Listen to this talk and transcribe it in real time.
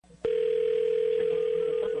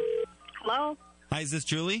Hello? Hi, is this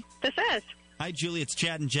Julie? This is. Hi, Julie. It's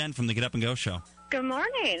Chad and Jen from the Get Up and Go Show. Good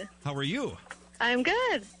morning. How are you? I'm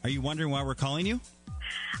good. Are you wondering why we're calling you?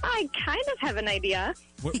 I kind of have an idea.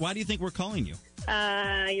 Why do you think we're calling you?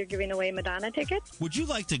 You're giving away Madonna tickets? Would you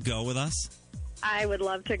like to go with us? I would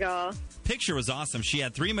love to go. Picture was awesome. She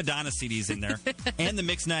had 3 Madonna CDs in there and the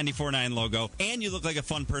Mix 94.9 logo, and you look like a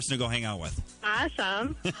fun person to go hang out with.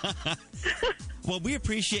 Awesome. Well, we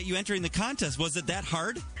appreciate you entering the contest. Was it that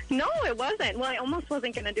hard? No, it wasn't. Well, I almost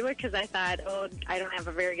wasn't going to do it because I thought, I don't have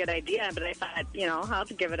a very good idea, but I thought, I'll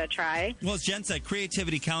give it a try. Well, as Jen said,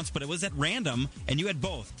 creativity counts, but it was at random, and you had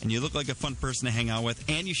both. And you look like a fun person to hang out with,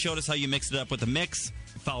 and you showed us how you mixed it up with the mix,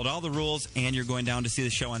 followed all the rules, and you're going down to see the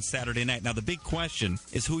show on Saturday night. Now, the big question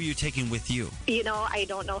is, who are you taking with you? I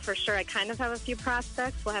don't know for sure. I kind of have a few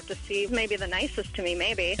prospects. We'll have to see. Maybe the nicest to me,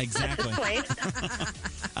 maybe. Exactly.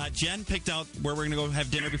 Jen picked out where we're going to go have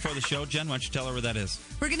dinner before the show. Jen, why don't you tell her where that is?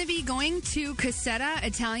 We're going to be going to Casetta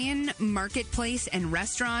Italian Marketplace and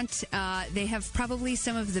Restaurant. They have probably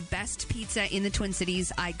some of the best pizza in the Twin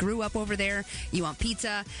Cities. I grew up over there. You want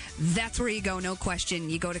pizza? That's where you go, no question.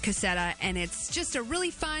 You go to Casetta, and it's just a really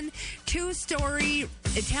fun 2-story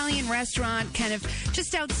Italian restaurant kind of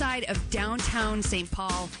just outside of downtown St.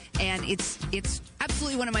 Paul, and it's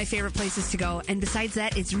absolutely one of my favorite places to go. And besides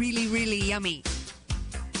that, it's really, really yummy.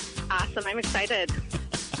 Awesome. I'm excited.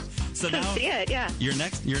 So now, see it, yeah. Your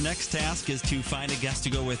next task is to find a guest to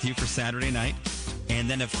go with you for Saturday night. And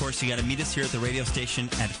then, of course, you got to meet us here at the radio station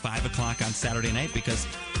at 5 o'clock on Saturday night, because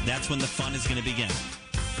that's when the fun is going to begin.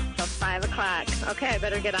 So 5 o'clock. Okay, I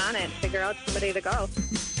better get on it. Figure out somebody to go.